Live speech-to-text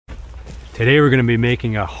Today we're going to be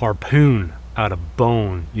making a harpoon out of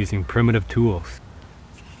bone using primitive tools.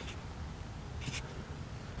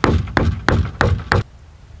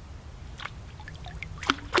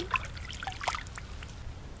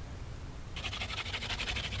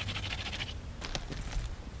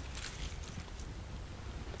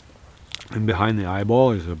 And behind the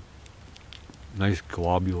eyeball is a nice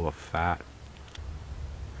globule of fat.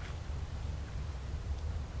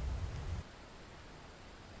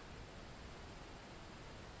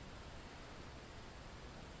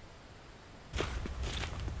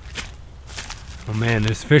 Oh man,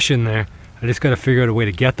 there's fish in there. I just gotta figure out a way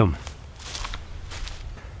to get them.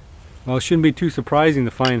 Well, it shouldn't be too surprising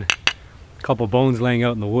to find a couple bones laying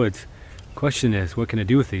out in the woods. The question is, what can I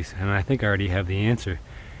do with these? And I think I already have the answer.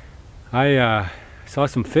 I saw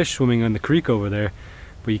some fish swimming on the creek over there,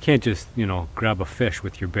 but you can't just, grab a fish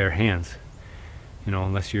with your bare hands,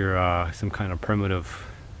 unless you're some kind of primitive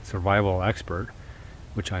survival expert,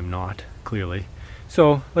 which I'm not, clearly.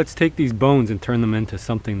 So let's take these bones and turn them into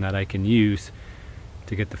something that I can use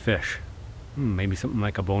to get the fish. Maybe something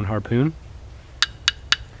like a bone harpoon?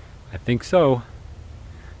 I think so.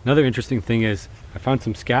 Another interesting thing is I found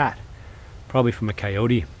some scat, probably from a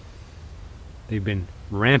coyote. They've been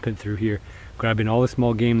rampant through here, grabbing all the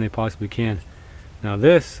small game they possibly can. Now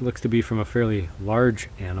this looks to be from a fairly large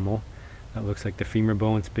animal. That looks like the femur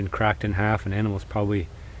bone's been cracked in half, and animal's probably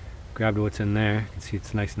grabbed what's in there. You can see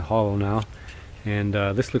it's nice and hollow now. And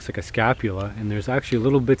this looks like a scapula, and there's actually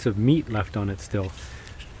little bits of meat left on it still.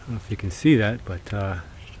 I don't know if you can see that, but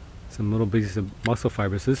some little bits of muscle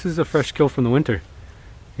fibers. So this is a fresh kill from the winter.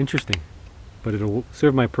 Interesting, but it'll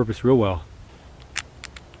serve my purpose real well.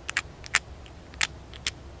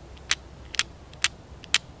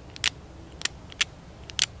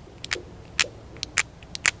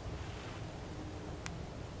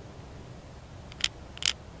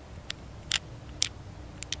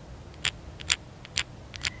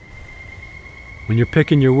 When you're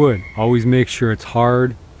picking your wood, always make sure it's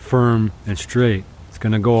hard, firm, and straight. It's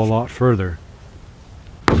going to go a lot further.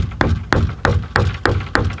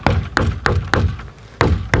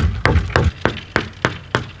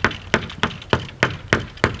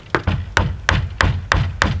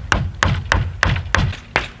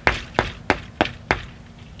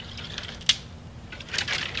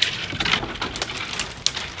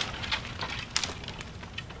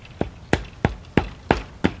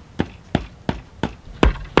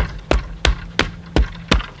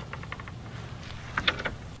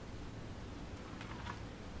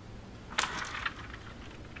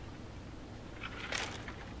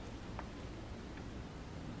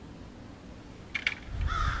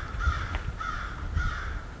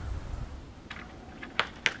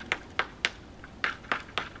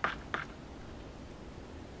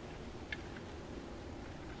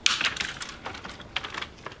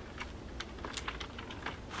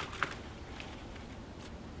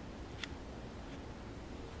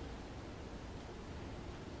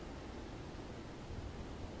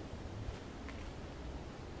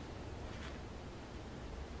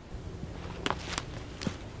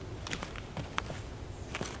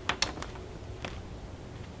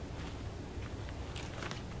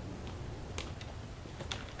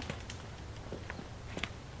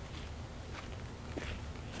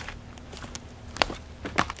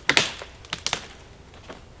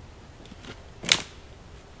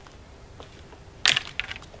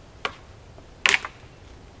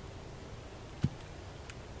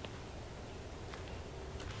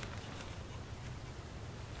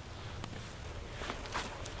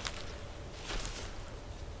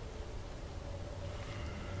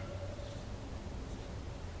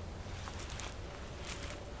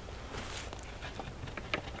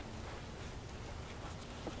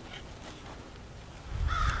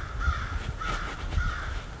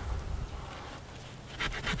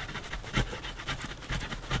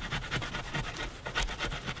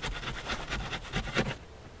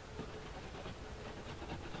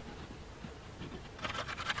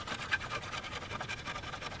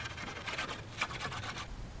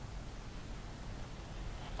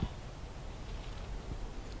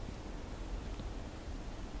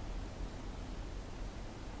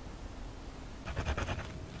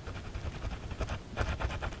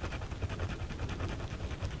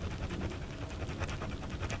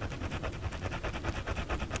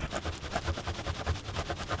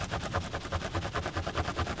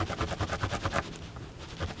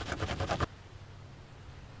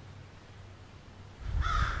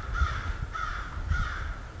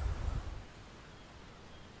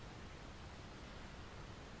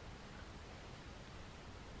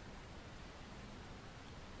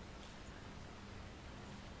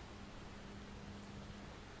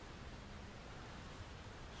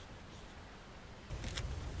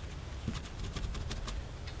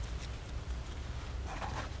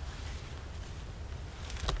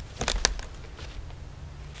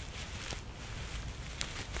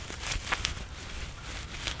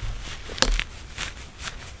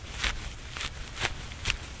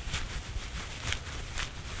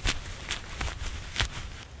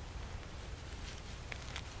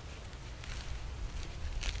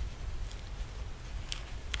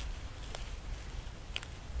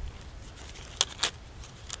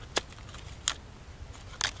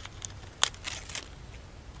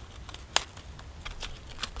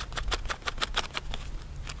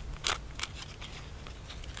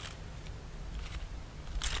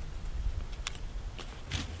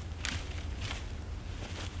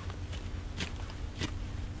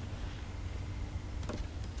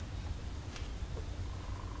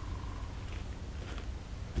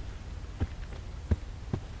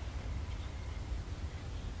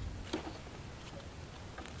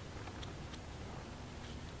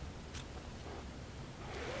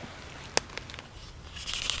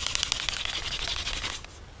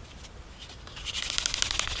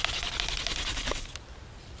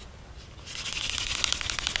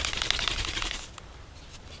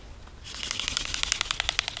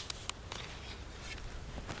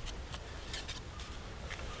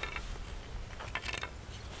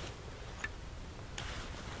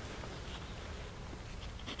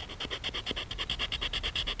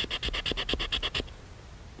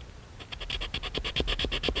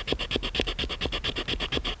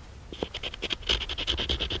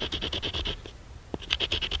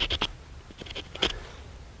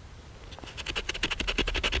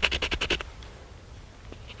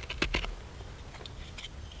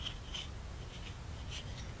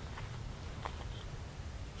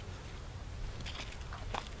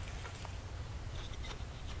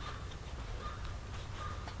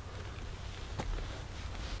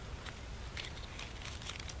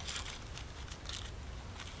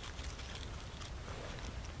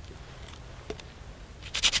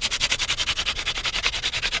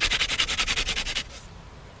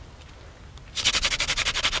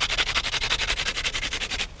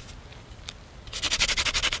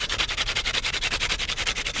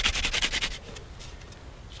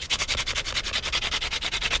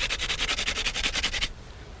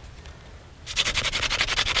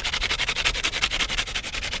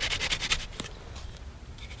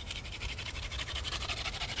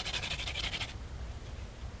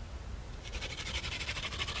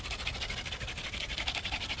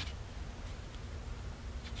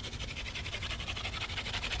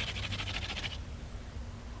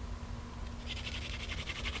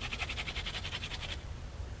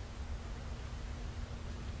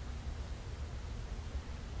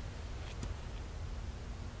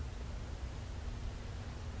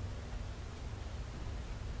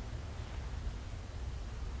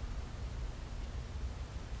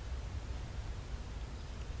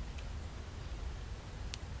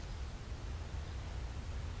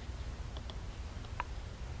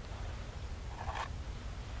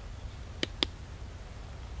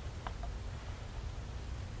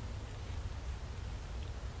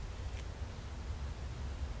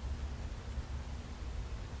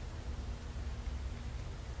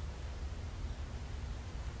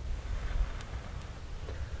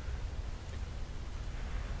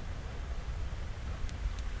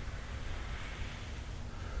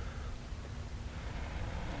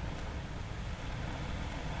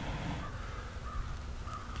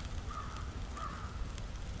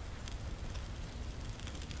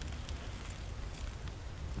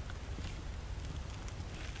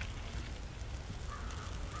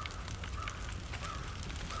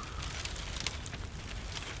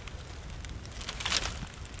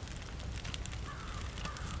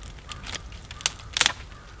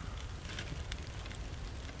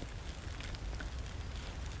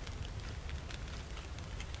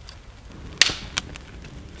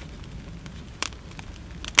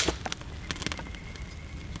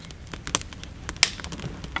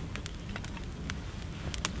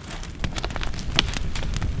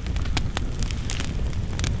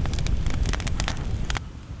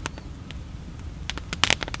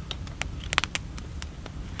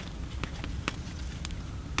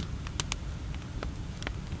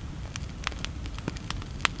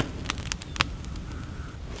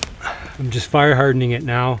 I'm just fire hardening it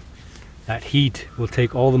now. That heat will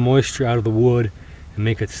take all the moisture out of the wood and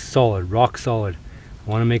make it solid, rock solid. I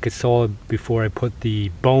want to make it solid before I put the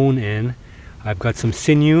bone in. I've got some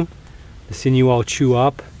sinew. The sinew I'll chew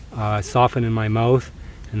up, soften in my mouth,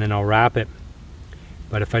 and then I'll wrap it.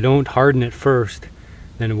 But if I don't harden it first,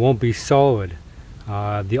 then it won't be solid.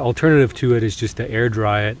 The alternative to it is just to air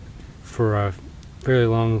dry it for a fairly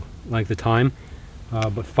long length of time.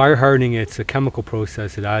 But fire hardening, it's a chemical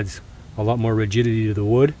process. It adds a lot more rigidity to the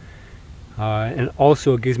wood. And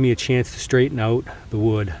also it gives me a chance to straighten out the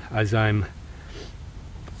wood as I'm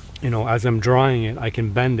drying it. I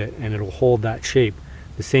can bend it and it'll hold that shape.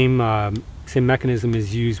 The same mechanism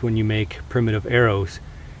is used when you make primitive arrows.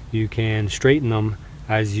 You can straighten them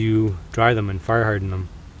as you dry them and fire harden them.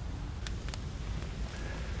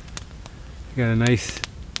 Got a nice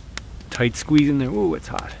tight squeeze in there. Ooh, it's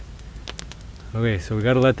hot. Okay, so we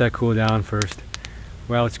got to let that cool down first.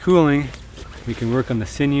 While it's cooling, we can work on the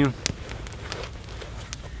sinew.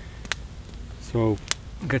 So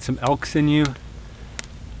get some elk sinew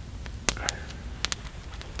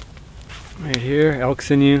right here, elk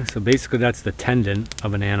sinew. So basically that's the tendon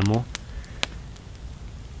of an animal,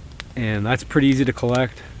 and that's pretty easy to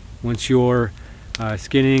collect. Once you're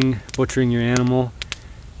skinning, butchering your animal,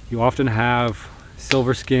 you often have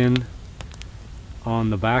silver skin on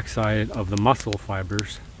the backside of the muscle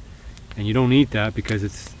fibers, and you don't eat that because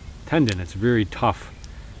it's tendon. It's very tough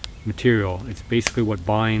material. It's basically what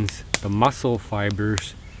binds the muscle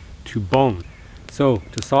fibers to bone. So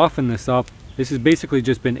to soften this up, this has basically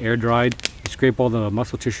just been air dried. You scrape all the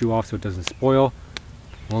muscle tissue off so it doesn't spoil.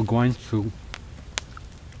 We're going to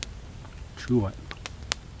chew it,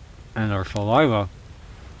 and our saliva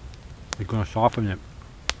is going to soften it.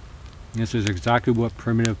 This is exactly what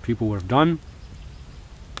primitive people would have done.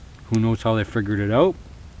 Who knows how they figured it out?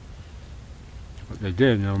 But they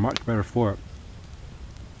did, and they were much better for it.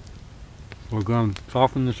 We're going to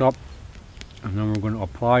soften this up, and then we're going to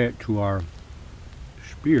apply it to our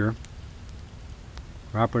spear,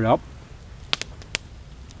 wrap it up,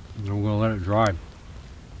 and then we're going to let it dry.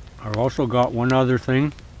 I've also got one other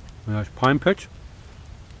thing, and that's pine pitch.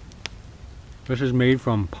 This is made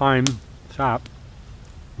from pine sap,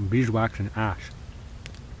 beeswax, and ash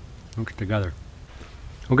mixed together.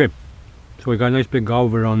 Okay, so we got a nice big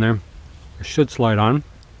goblet on there. It should slide on.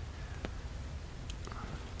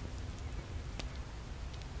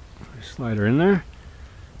 Slide her in there,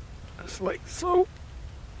 just like so.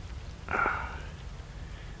 A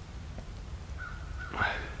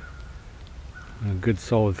good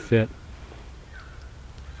solid fit.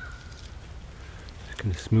 Just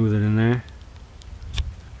gonna smooth it in there.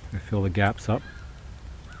 I fill the gaps up.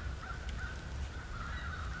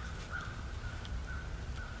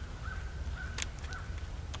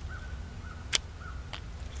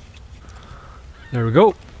 There we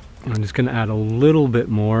go. I'm just gonna add a little bit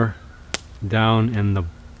more down in the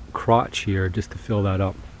crotch here just to fill that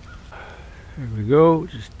up. There we go,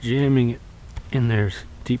 just jamming it in there as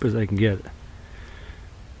deep as I can get it.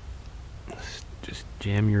 Just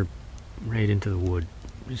jam your right into the wood.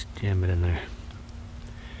 Just jam it in there.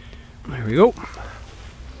 There we go.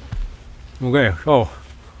 Okay, so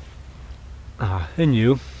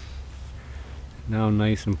sinew now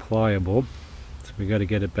nice and pliable. So we got to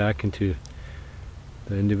get it back into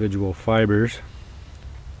the individual fibers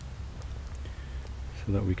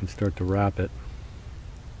so that we can start to wrap it.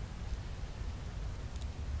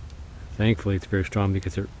 Thankfully it's very strong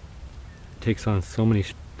because it takes on so many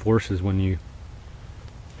forces when you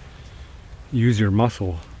use your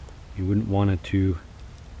muscle. You wouldn't want it to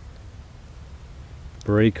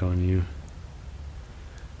break on you.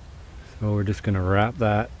 So we're just going to wrap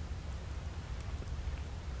that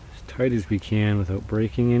as tight as we can without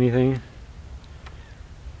breaking anything.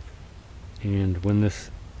 And when this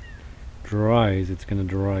dries, it's going to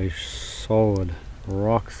dry solid,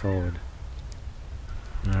 rock solid.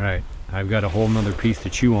 Alright, I've got a whole nother piece to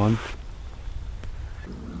chew on.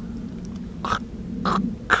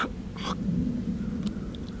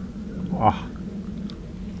 Oh.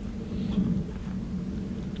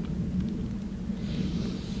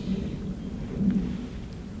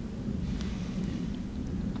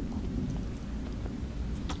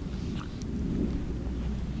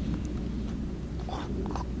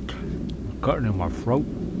 Cutting in my throat.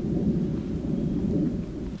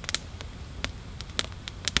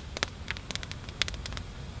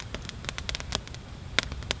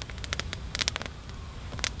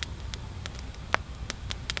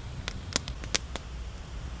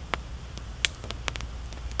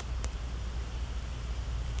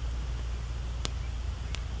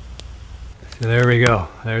 So there we go.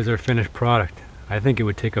 There's our finished product. I think it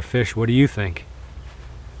would take a fish. What do you think?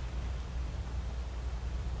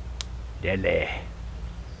 Deadly.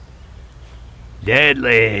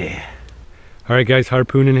 Deadly. Alright guys,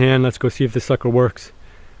 harpoon in hand. Let's go see if this sucker works.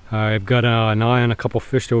 I've got an eye on a couple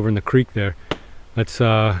fish over in the creek there. Let's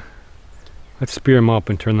spear them up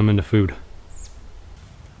and turn them into food.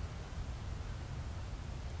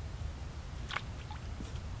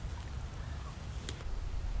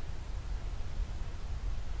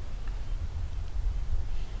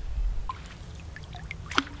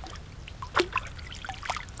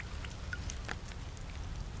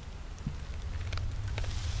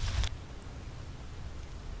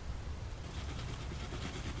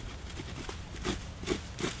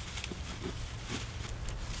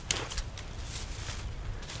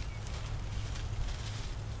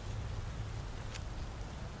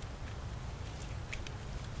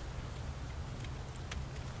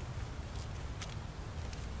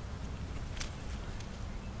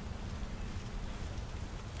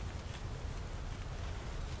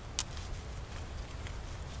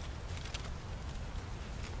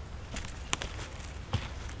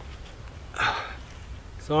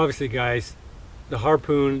 So obviously guys, the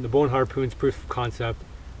bone harpoon's proof of concept.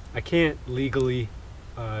 I can't legally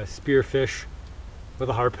spear fish with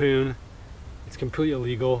a harpoon. It's completely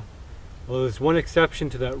illegal. Well, there's one exception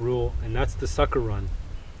to that rule, and that's the sucker run.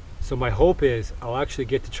 So my hope is I'll actually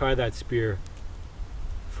get to try that spear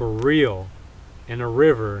for real in a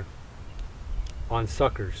river on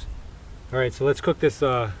suckers. Alright, so let's cook this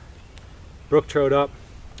brook trout up.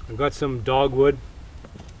 I've got some dogwood.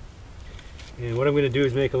 And what I'm going to do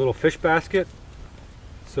is make a little fish basket.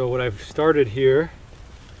 So what I've started here,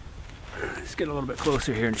 let's get a little bit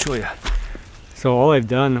closer here and show you. So all I've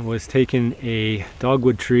done was taken a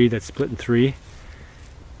dogwood tree that's split in three,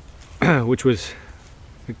 which was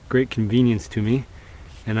a great convenience to me.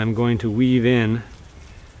 And I'm going to weave in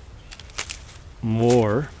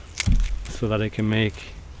more so that I can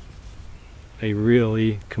make a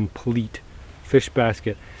really complete fish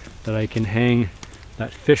basket that I can hang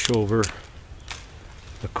that fish over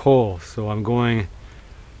the coal. So I'm going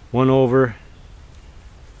one over,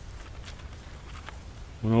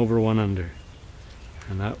 one under,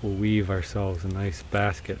 and that will weave ourselves a nice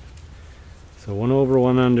basket. So one over,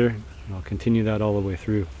 one under, and I'll continue that all the way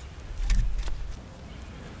through.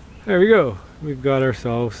 There we go. We've got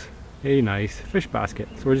ourselves a nice fish basket.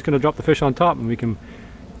 So we're just going to drop the fish on top and we can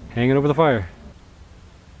hang it over the fire.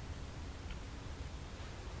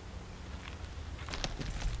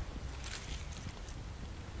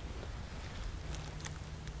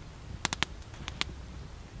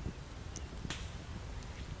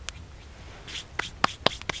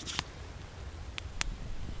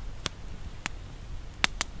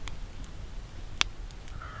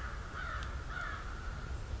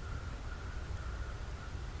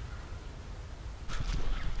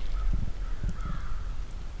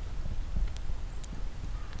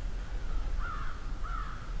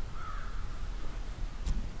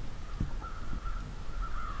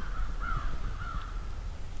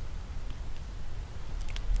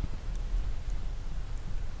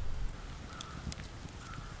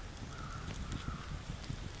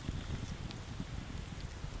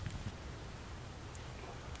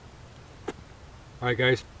 Alright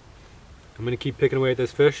guys, I'm going to keep picking away at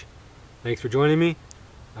this fish. Thanks for joining me.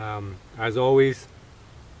 As always,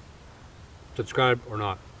 subscribe or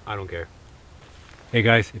not, I don't care. Hey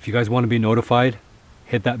guys, if you guys want to be notified,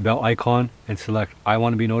 hit that bell icon and select I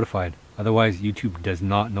want to be notified. Otherwise YouTube does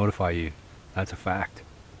not notify you. That's a fact.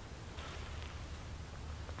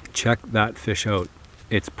 Check that fish out.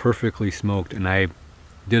 It's perfectly smoked and I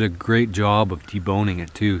did a great job of deboning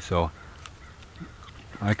it too, so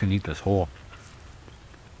I can eat this whole.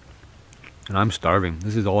 And I'm starving.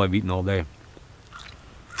 This is all I've eaten all day.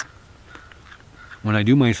 When I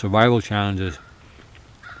do my survival challenges,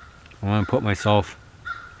 I want to put myself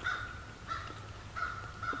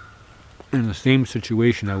in the same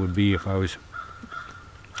situation I would be if I was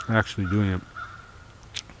actually doing it.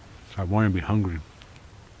 I want to be hungry.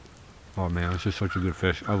 Oh man, this is such a good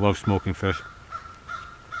fish. I love smoking fish.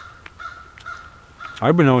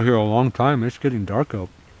 I've been out here a long time. It's getting dark out.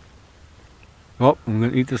 Well, I'm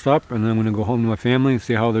going to eat this up and then I'm going to go home to my family and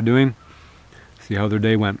see how they're doing. See how their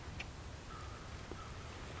day went.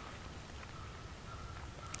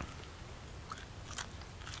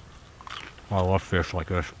 Oh, I love fish like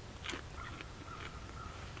this.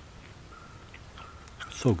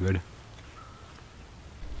 So good.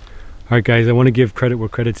 Alright guys, I want to give credit where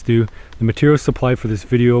credit's due. The materials supplied for this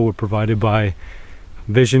video were provided by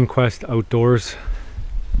Vision Quest Outdoors,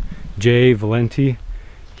 Jay Valente.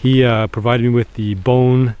 He provided me with the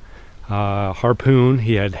bone harpoon.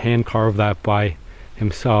 He had hand carved that by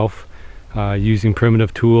himself using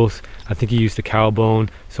primitive tools. I think he used a cow bone,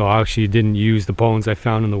 so I actually didn't use the bones I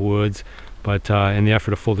found in the woods, but in the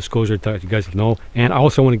effort of full disclosure, I thought you guys would know. And I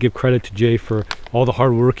also want to give credit to Jay for all the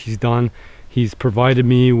hard work he's done. He's provided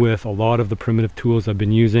me with a lot of the primitive tools I've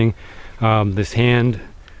been using. This hand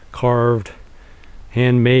carved,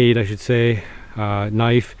 handmade I should say,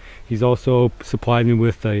 knife. He's also supplied me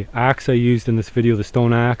with the axe I used in this video, the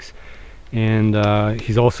stone axe. And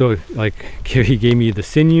he's also, like, he gave me the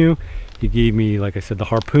sinew, he gave me, like I said, the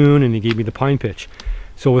harpoon, and he gave me the pine pitch.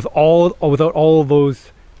 So without all of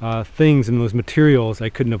those things and those materials, I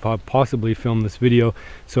couldn't have possibly filmed this video.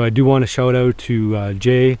 So I do want to shout out to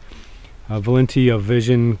Jay Valente of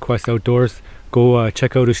Vision Quest Outdoors. Go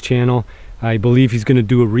check out his channel. I believe he's going to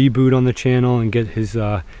do a reboot on the channel and get his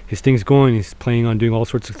things going. He's planning on doing all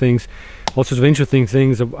sorts of things, all sorts of interesting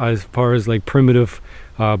things as far as like primitive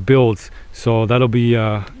builds. So that'll be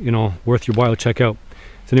you know, worth your while to check out.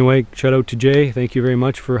 So anyway, shout out to Jay. Thank you very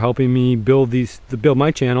much for helping me build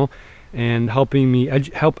my channel and helping me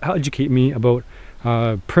help educate me about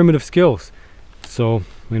primitive skills. So,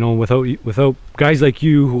 you know, without guys like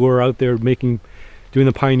you who are out there doing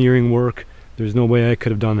the pioneering work, there's no way I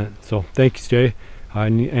could have done it. So thanks, Jay,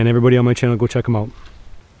 and everybody on my channel, go check them out.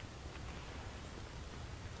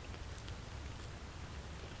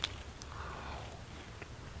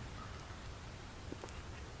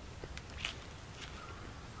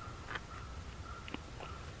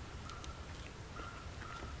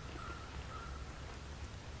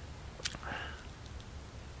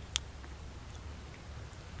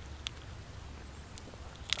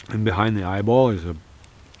 And behind the eyeball is a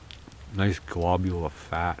nice globule of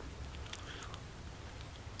fat.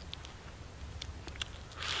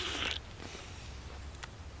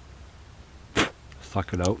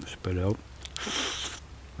 Suck it out, spit it out.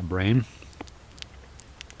 A brain.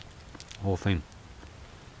 The whole thing.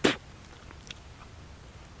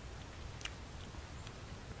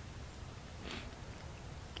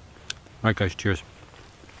 Alright guys, cheers.